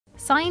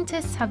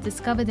scientists have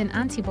discovered an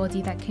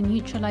antibody that can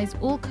neutralize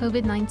all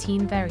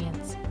COVID-19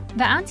 variants.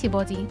 The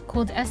antibody,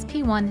 called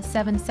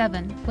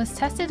SP177, was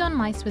tested on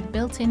mice with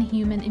built-in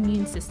human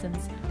immune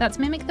systems that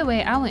mimic the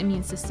way our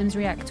immune systems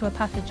react to a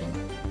pathogen.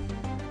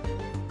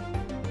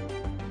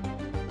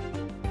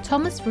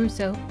 Thomas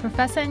Russo,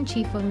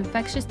 Professor-in-Chief of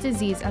Infectious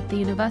Disease at the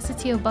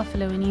University of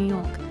Buffalo in New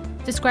York,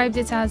 described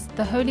it as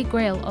the holy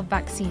grail of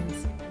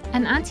vaccines.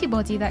 An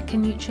antibody that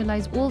can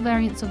neutralize all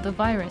variants of the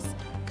virus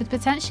could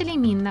potentially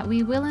mean that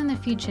we will in the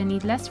future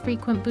need less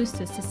frequent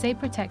boosters to stay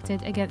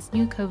protected against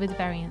new COVID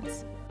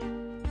variants.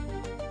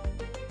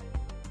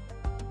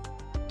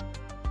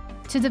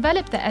 To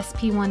develop the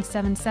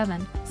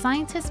SP177,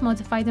 scientists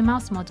modified a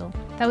mouse model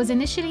that was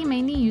initially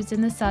mainly used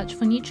in the search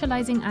for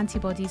neutralizing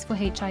antibodies for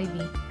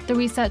HIV. The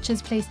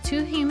researchers placed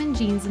 2 human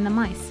genes in the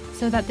mice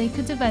so that they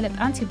could develop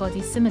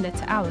antibodies similar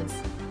to ours.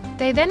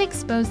 They then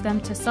exposed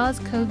them to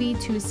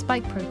SARS-CoV-2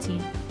 spike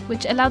protein,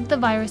 which allowed the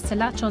virus to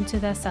latch onto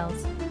their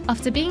cells.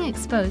 After being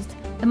exposed,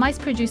 the mice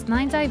produced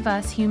 9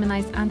 diverse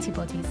humanized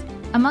antibodies,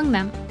 among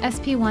them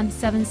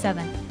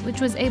SP177,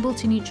 which was able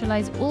to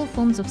neutralize all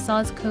forms of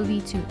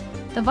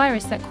SARS-CoV-2, the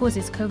virus that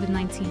causes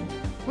COVID-19.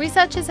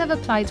 Researchers have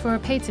applied for a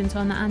patent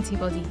on the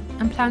antibody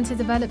and plan to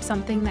develop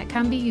something that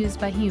can be used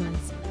by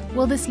humans.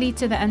 Will this lead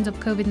to the end of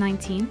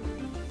COVID-19?